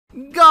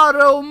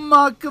Garou,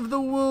 Mark of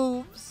the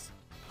Wolves.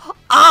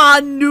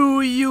 I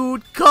knew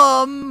you'd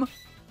come.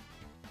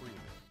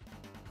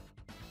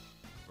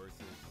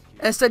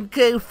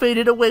 SNK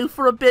faded away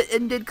for a bit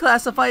and did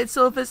classify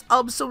itself as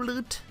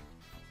obsolete.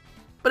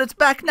 But it's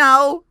back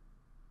now.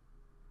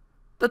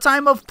 The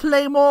time of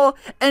Playmore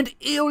and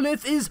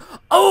Eolith is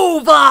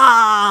over!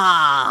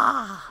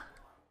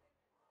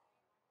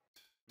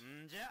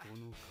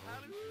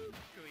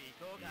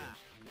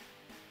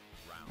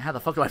 How the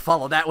fuck do I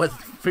follow that with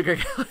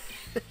figuring out?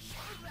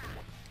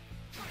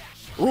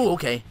 Ooh,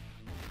 okay.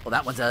 Well,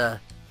 that one's that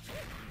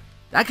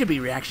could be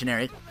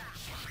reactionary.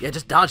 Yeah,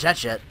 just dodge that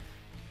shit.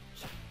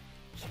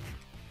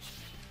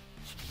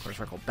 Quarter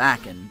circle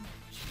back and...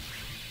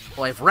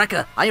 Oh, I have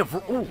Rekka. I have...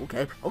 Ooh,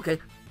 okay, okay.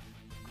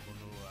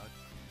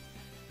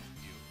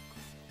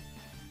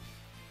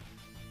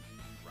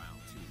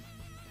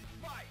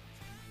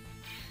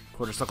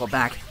 Quarter circle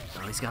back.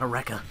 Oh, he's got a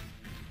Rekka.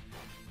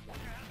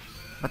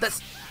 But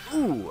that's...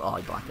 Ooh, oh,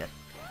 I blocked it.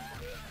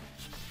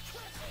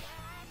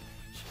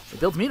 It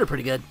builds meter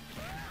pretty good.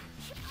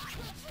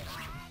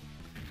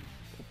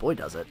 Oh, boy,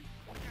 does it.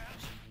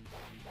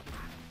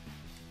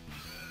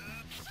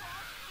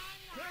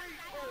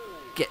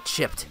 Get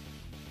chipped.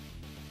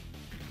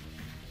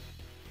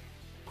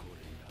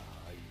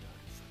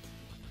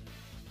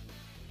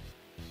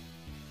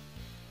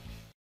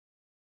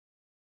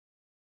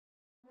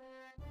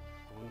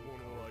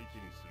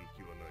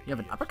 You have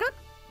an uppercut?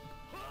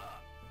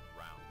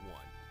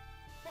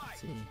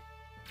 Let's see.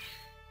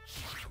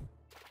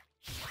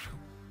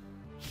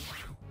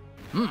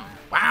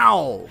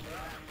 Wow!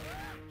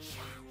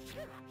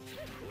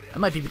 That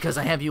might be because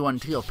I have you on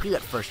TOP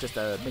at first just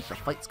to make the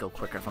fights go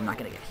quicker if I'm not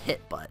gonna get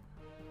hit, but...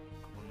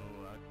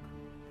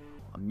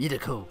 A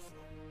Midako.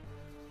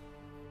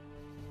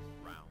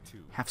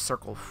 Half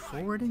circle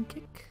forward and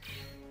kick.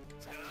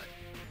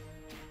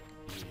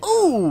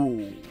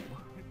 Ooh!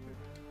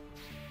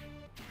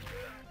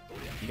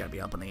 You gotta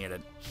be up in the air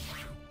to...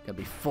 Gotta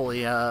be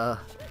fully, to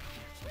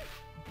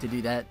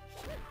do that.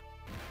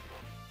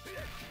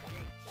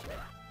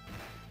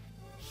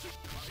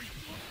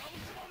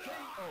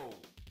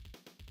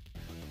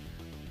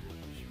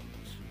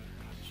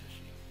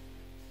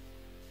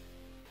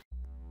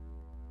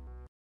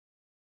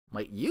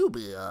 Might you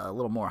be a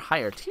little more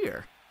higher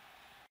tier?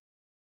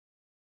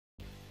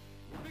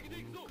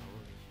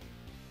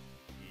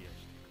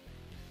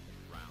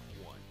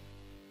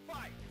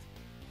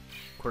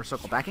 Quarter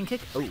circle back and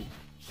kick? Oh.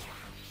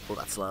 Oh,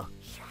 that's slow.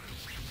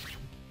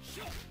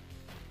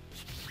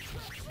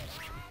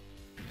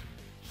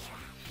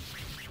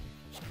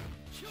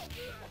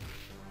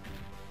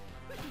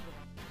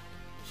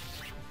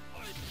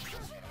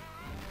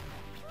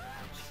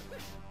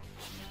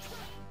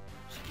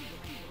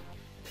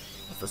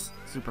 What's the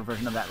super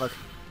version of that look?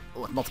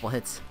 Oh, with multiple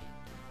hits.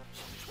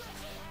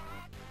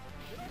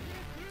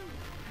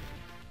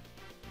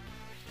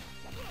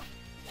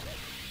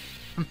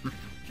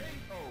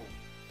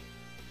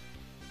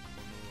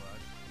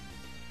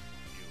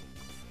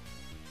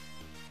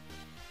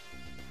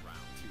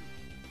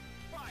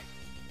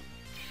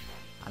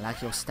 I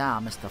like your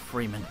style, Mr.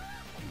 Freeman.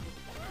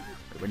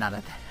 But we're not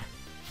at that.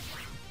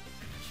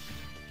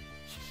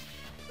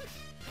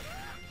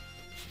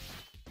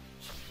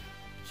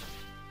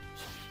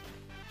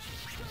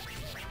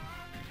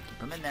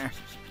 Keep him in there.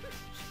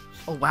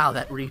 Oh wow,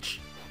 that reach.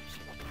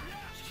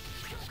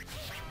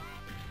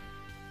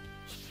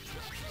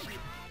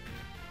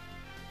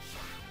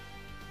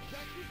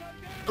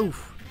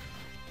 Oof.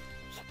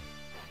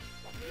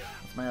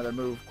 That's my other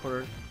move.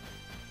 Quarter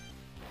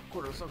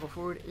circle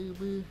forward.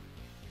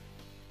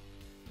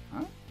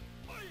 Huh?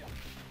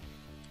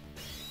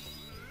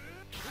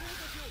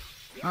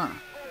 Huh.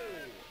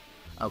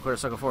 Oh, quarter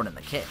circle forward in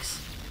the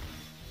kicks.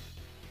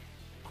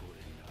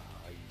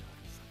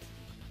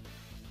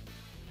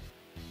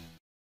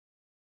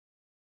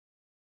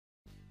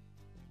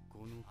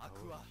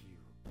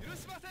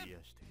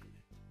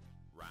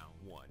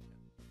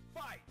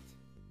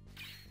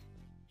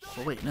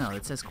 Oh wait, no,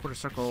 it says quarter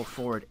circle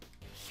forward.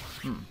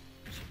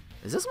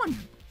 Is this one?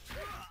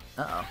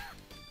 Uh-oh.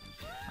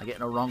 Am I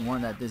getting a wrong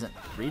one that doesn't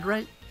read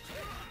right?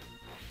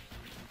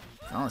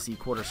 I want to see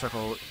quarter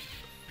circle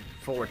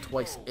forward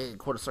twice A,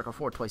 quarter circle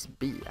forward twice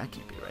B. That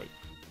can't be right.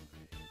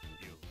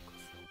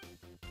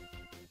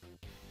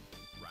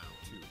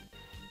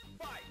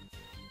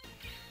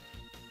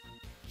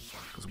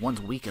 Because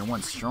one's weak and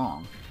one's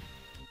strong.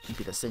 Can't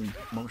be the same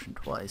motion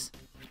twice.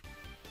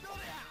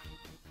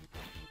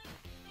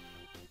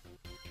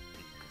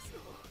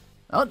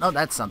 Oh, no,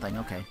 that's something.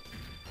 Okay.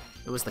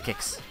 It was the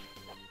kicks.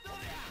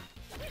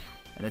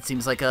 And it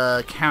seems like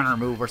a counter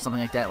move or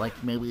something like that.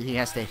 Like, maybe he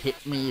has to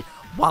hit me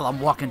while I'm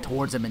walking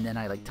towards him, and then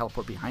I, like,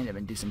 teleport behind him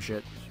and do some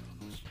shit.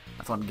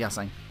 That's what I'm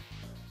guessing.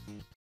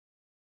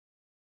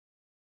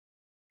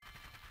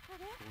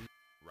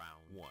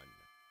 Round one.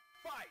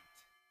 Fight!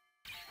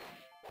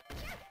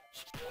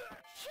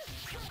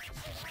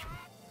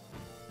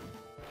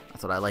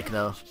 That's what I like,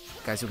 though.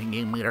 Guys who can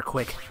gain meter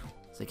quick,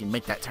 so they can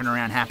make that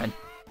turnaround happen.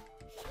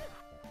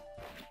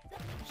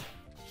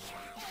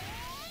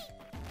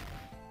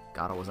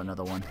 Garou was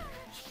another one.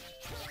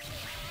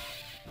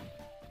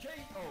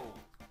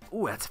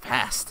 Ooh, that's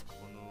fast.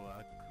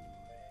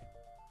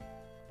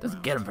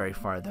 Doesn't get him very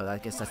far, though. I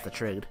guess that's the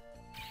trade.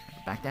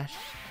 Backdash?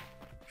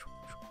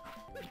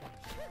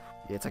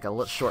 Yeah, it's like a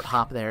little short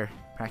hop there,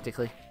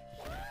 practically.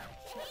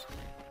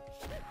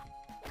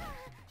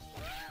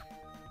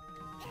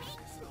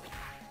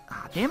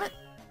 Ah, damn it.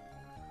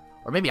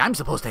 Or maybe I'm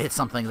supposed to hit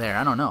something there.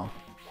 I don't know.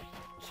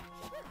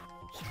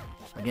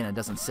 Again, it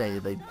doesn't say.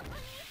 They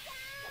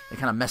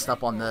kind of messed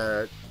up on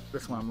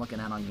this one I'm looking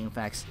at on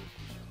GameFAQs.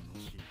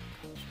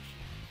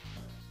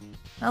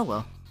 Oh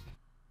well.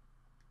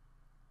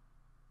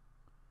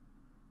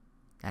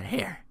 Got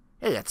hair.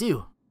 Hey, that's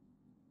you.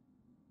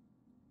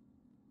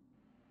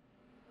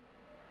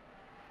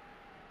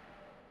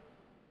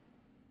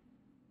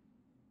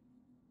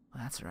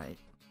 Well, that's right.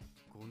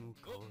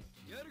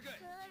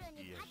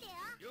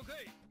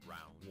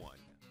 Round 1.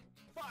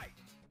 Fight.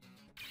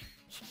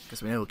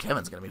 Guess we know who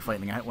Kevin's gonna be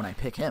fighting at when I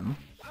pick him.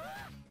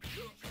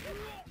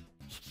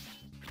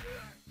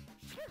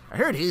 I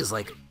heard he's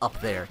like up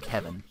there,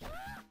 Kevin.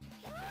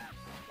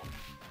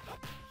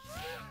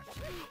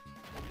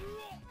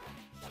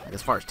 Like,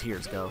 as far as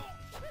tiers go.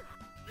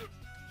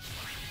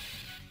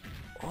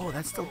 Oh,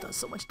 that still does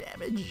so much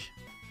damage.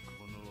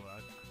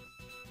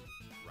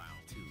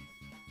 Round 2.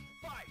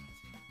 Fight.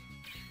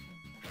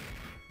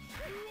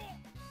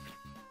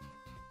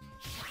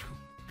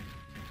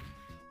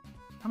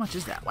 How much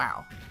is that?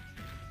 Wow.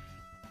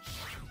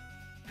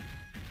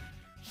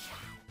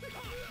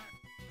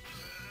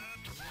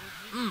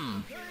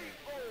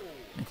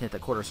 I hit the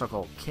quarter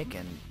circle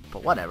kicking,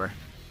 but whatever.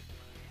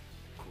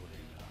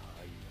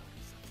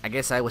 I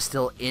guess I was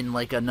still in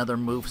like another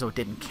move, so it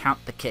didn't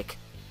count the kick.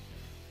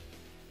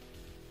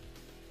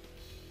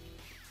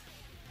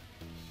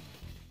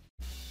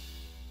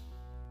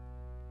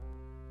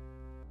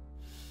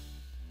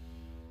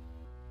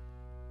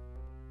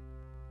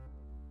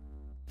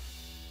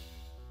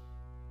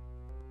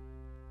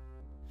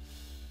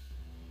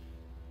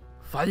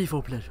 Fight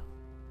for pleasure.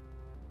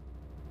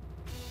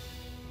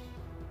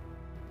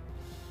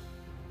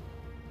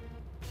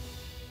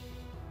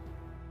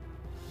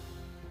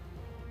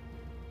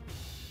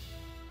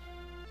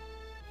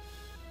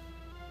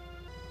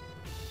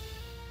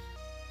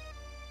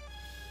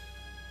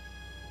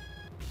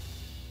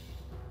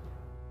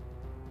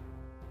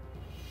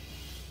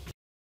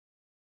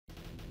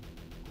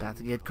 About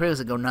to get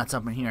crazy, go nuts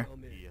up in here.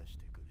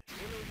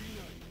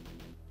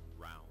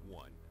 Round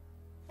 1.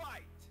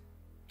 Fight.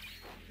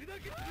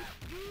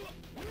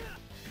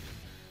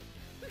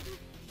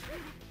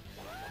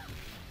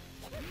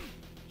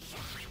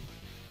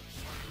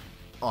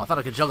 Oh, I thought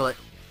I could juggle it.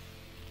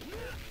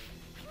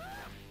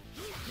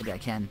 Maybe I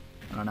can.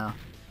 I don't know.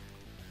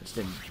 Just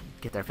didn't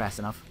get there fast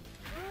enough.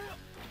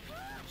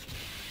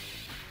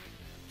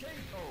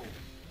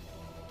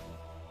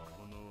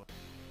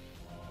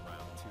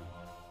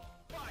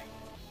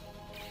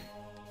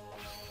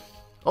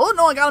 Oh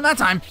no, I got him that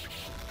time.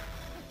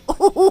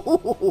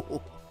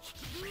 Oh,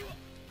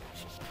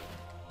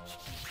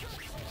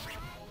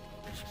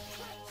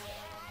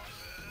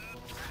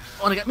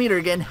 and I got meter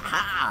again.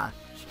 Ha!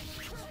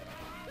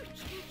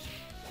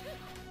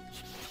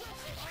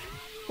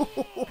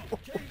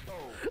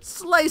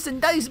 Slice and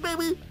dice,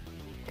 baby.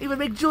 Even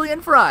make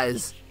julienne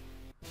fries.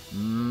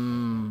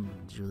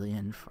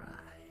 Julienne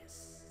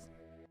fries.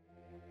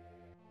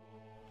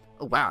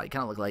 Oh wow, he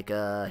kind of looked like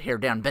hair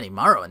down Benny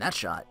Morrow in that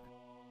shot.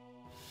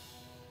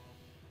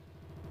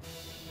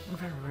 I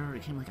wonder if I ever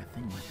became like a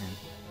thing with him.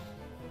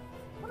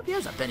 What if he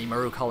has a Benny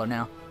Morrow color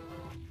now?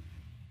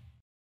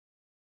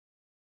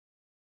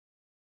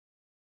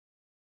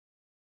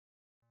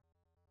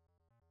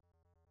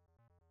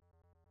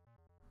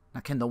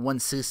 Now can the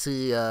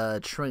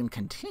 1cc train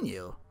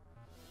continue?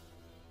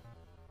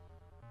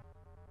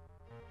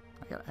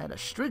 I had a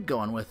streak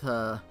going with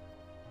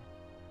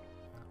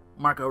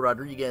Marco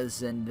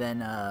Rodriguez and then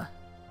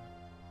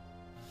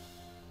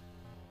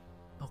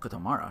Boca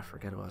Tomara. I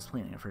forget who I was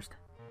playing at first.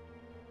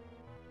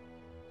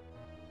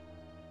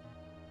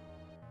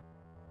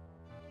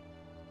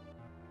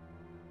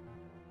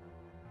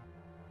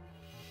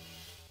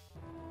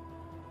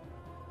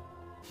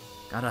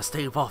 Gotta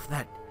stave off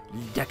that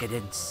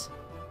decadence.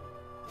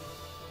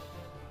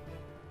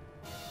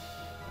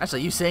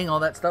 Actually, you saying all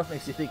that stuff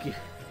makes you think you...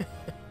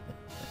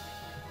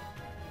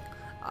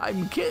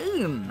 I'm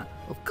keen,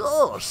 of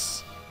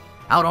course.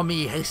 Out on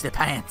me, hasty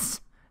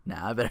pants.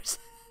 Nah, I better...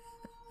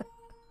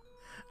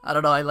 I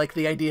don't know, I like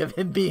the idea of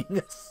him being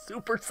a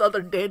super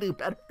southern dandy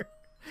better.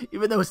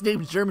 Even though his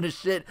name's German as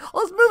shit.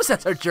 All his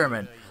movesets are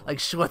German. Like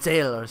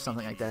Schwarzel or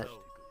something like that.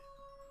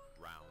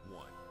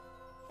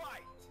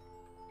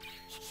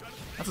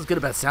 That's what's good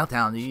about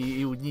Southtown.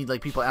 You need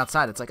like people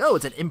outside. It's like, oh,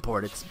 it's an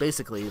import. It's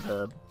basically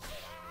the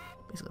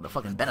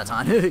fucking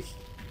Benetton.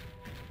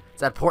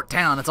 It's that port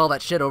town. It's all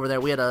that shit over there.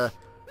 We had a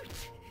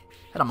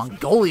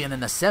Mongolian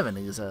in the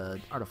 70s.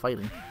 Art of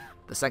Fighting,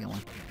 the second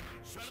one.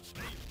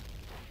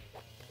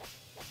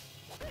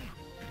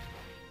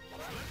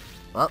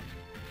 Well,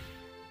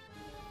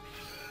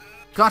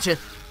 gotcha.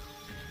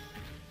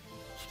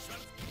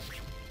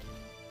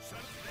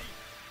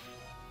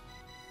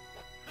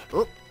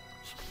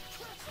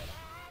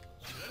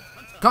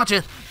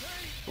 Gotcha!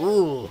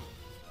 Ooh,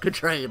 good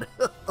trade.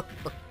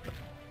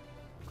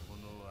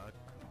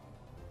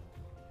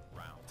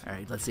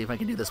 Alright, let's see if I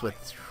can do this with...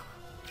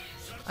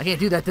 I can't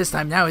do that this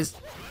time. Now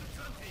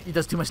he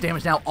does too much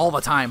damage now all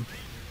the time.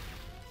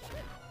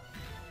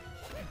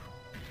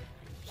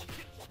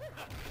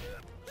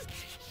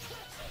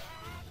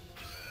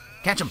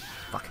 Catch him!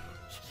 Fuck.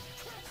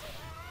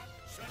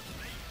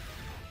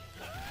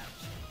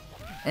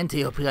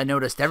 NTOP, I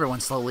noticed everyone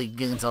slowly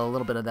gains a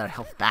little bit of their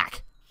health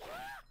back.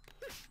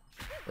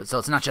 So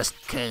it's not just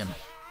Kane.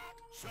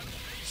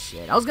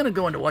 Shit, I was gonna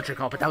go into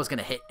whatchamacallit, but that was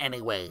gonna hit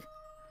anyway.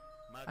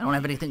 I don't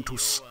have anything to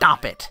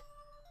stop it.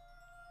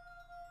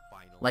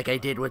 Like I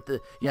did with the...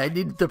 Yeah, I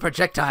did the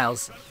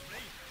projectiles.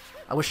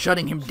 I was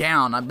shutting him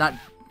down. I'm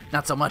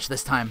not so much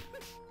this time.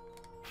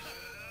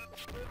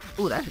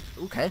 Ooh, that...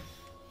 Okay.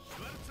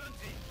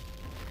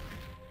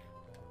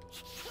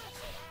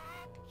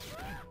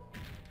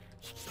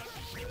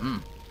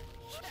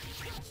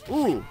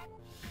 Ooh.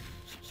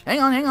 Hang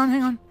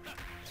on.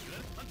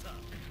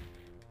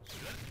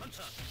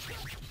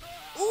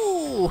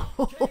 Ooh.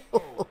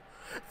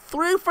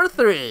 3 for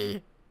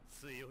 3.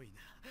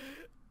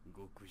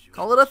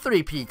 Call it a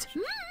three-peat.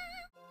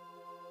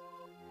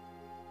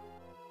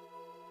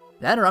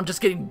 That or I'm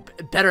just getting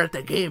better at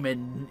the game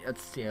and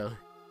it's, you know...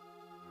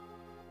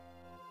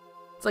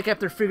 It's like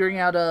after figuring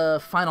out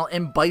a final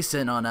M.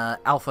 Bison on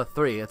Alpha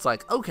 3. It's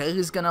like, okay,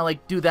 he's gonna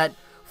like do that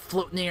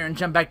float in the air and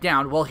jump back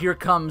down. Well, here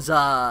comes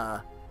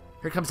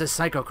his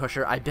Psycho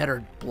Crusher. I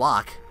better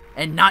block.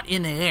 And not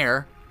in the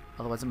air.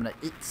 Otherwise, I'm gonna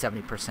eat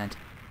 70%.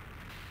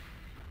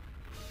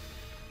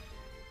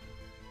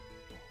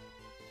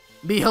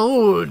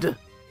 Behold!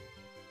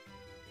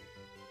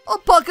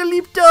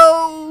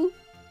 Apocalypto!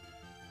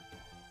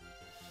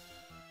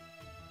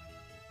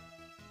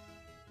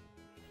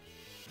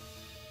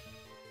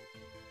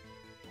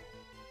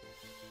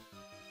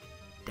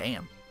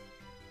 Damn.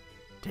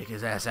 Take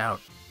his ass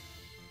out.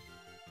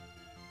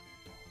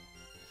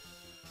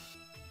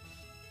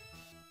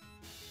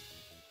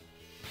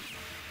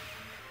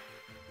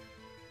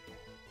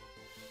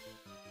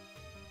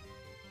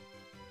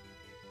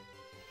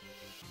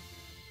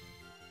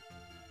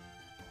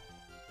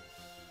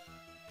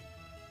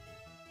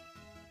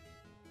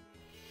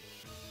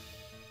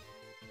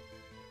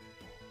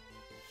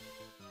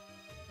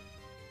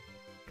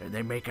 Did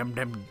they make him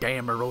them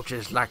damn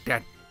roaches like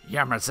that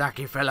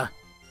Yamazaki fella?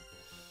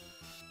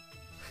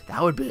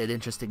 That would be an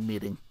interesting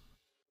meeting.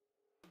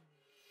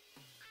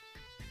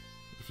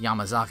 If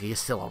Yamazaki is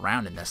still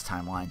around in this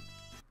timeline.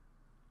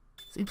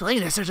 See, playing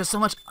this, there's just so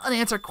much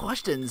unanswered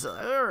questions.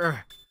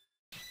 Urgh.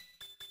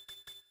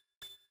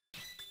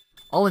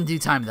 All in due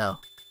time, though.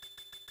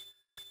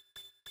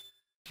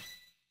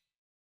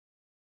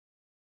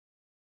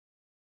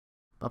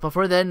 But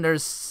before then,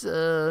 there's,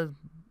 I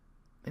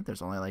think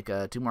there's only like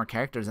 2 more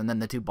characters and then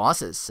the 2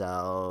 bosses.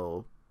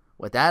 So,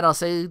 with that, I'll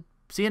say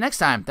see you next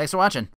time. Thanks for watching.